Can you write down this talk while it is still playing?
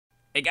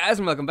Hey guys,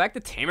 and welcome back to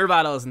Tamer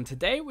Battles, and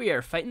today we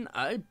are fighting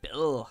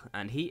Bill,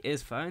 and he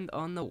is found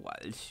on the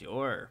Wild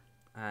Shore,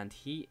 and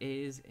he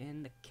is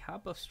in the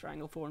cap of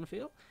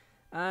Stranglethornfield,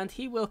 and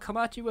he will come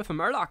at you with a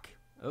murloc.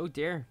 Oh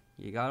dear,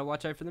 you gotta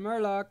watch out for the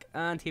murloc,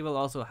 and he will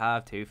also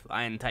have two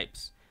flying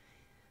types.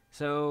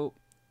 So,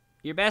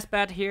 your best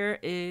bet here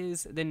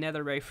is the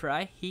Netherray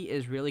Fry. He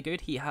is really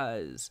good. He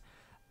has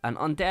an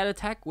undead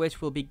attack,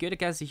 which will be good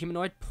against the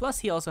humanoid, plus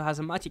he also has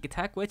a magic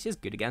attack, which is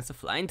good against the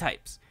flying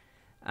types.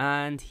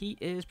 And he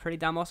is pretty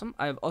damn awesome.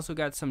 I've also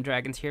got some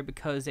dragons here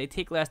because they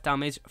take less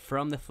damage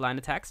from the flying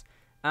attacks,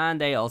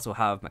 and they also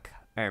have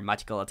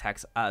magical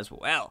attacks as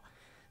well.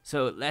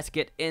 So let's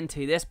get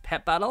into this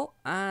pet battle,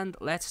 and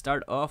let's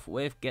start off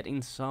with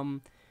getting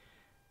some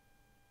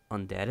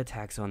undead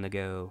attacks on the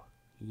go.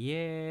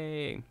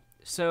 Yay!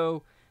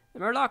 So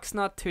the Murloc's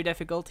not too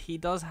difficult. He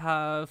does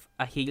have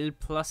a heal,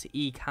 plus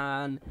he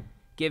can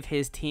give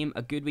his team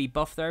a good wee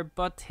buff there,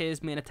 but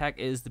his main attack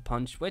is the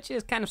punch, which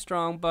is kind of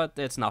strong, but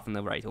it's nothing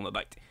to write home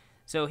about.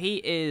 So he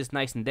is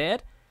nice and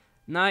dead.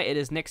 Now it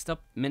is next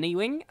up Mini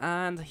Wing,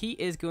 and he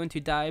is going to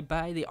die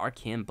by the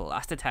Arcane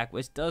Blast attack,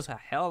 which does a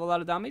hell of a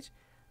lot of damage,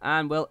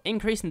 and will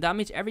increase in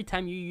damage every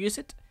time you use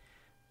it,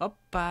 up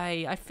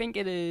by, I think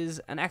it is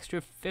an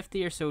extra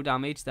 50 or so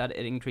damage that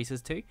it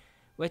increases to,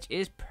 which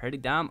is pretty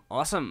damn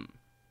awesome.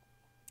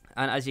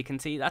 And as you can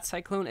see, that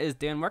Cyclone is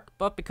doing work,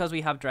 but because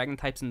we have dragon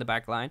types in the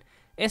back line,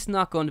 it's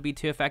not going to be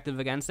too effective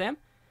against them.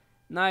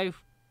 Now,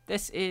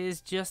 this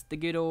is just the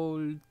good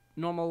old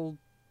normal,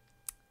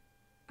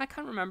 I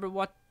can't remember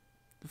what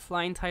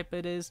flying type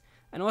it is.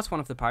 I know it's one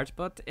of the parts,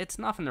 but it's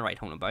nothing to write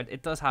home about.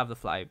 It does have the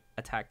fly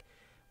attack,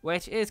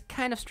 which is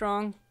kind of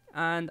strong,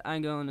 and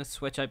I'm going to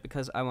switch out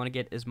because I want to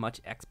get as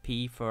much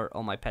XP for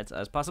all my pets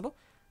as possible.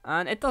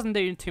 And it doesn't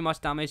do too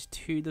much damage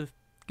to the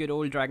good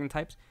old dragon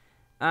types.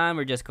 And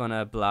we're just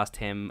gonna blast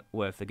him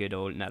with the good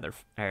old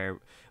with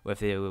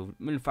the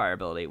Moonfire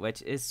ability,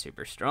 which is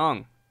super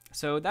strong.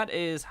 So that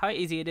is how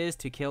easy it is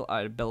to kill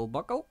Bill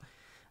Buckle,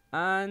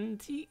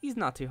 and he's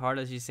not too hard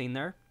as you've seen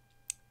there.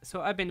 So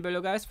I've been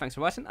Billo, guys. Thanks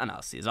for watching, and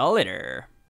I'll see you all later.